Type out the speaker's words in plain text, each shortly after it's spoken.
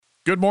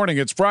Good morning.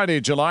 It's Friday,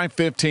 July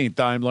 15th.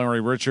 I'm Larry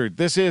Richard.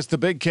 This is the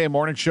Big K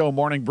Morning Show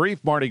Morning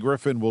Brief. Marty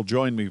Griffin will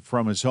join me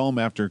from his home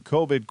after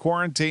COVID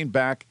quarantine,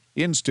 back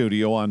in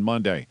studio on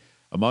Monday.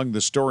 Among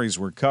the stories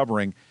we're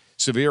covering,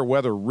 severe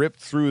weather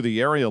ripped through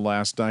the area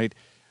last night.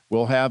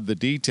 We'll have the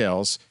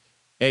details.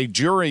 A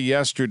jury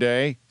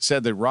yesterday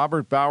said that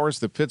Robert Bowers,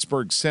 the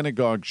Pittsburgh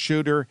Synagogue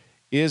shooter,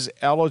 is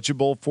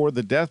eligible for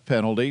the death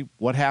penalty.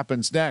 What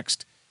happens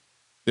next?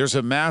 There's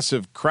a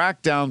massive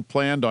crackdown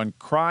planned on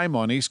crime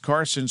on East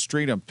Carson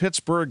Street on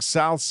Pittsburgh's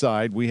South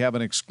Side. We have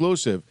an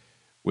exclusive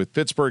with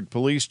Pittsburgh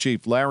Police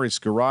Chief Larry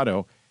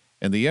Scarrato,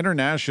 and the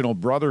International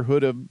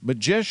Brotherhood of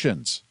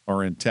Magicians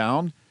are in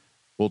town.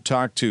 We'll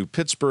talk to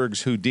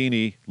Pittsburgh's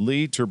Houdini,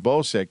 Lee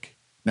Terbosic.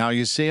 Now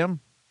you see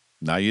him,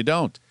 now you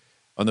don't.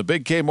 On the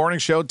Big K Morning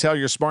Show, tell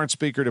your smart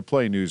speaker to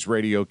play News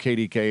Radio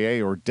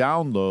KDKA or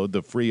download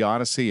the free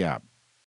Odyssey app.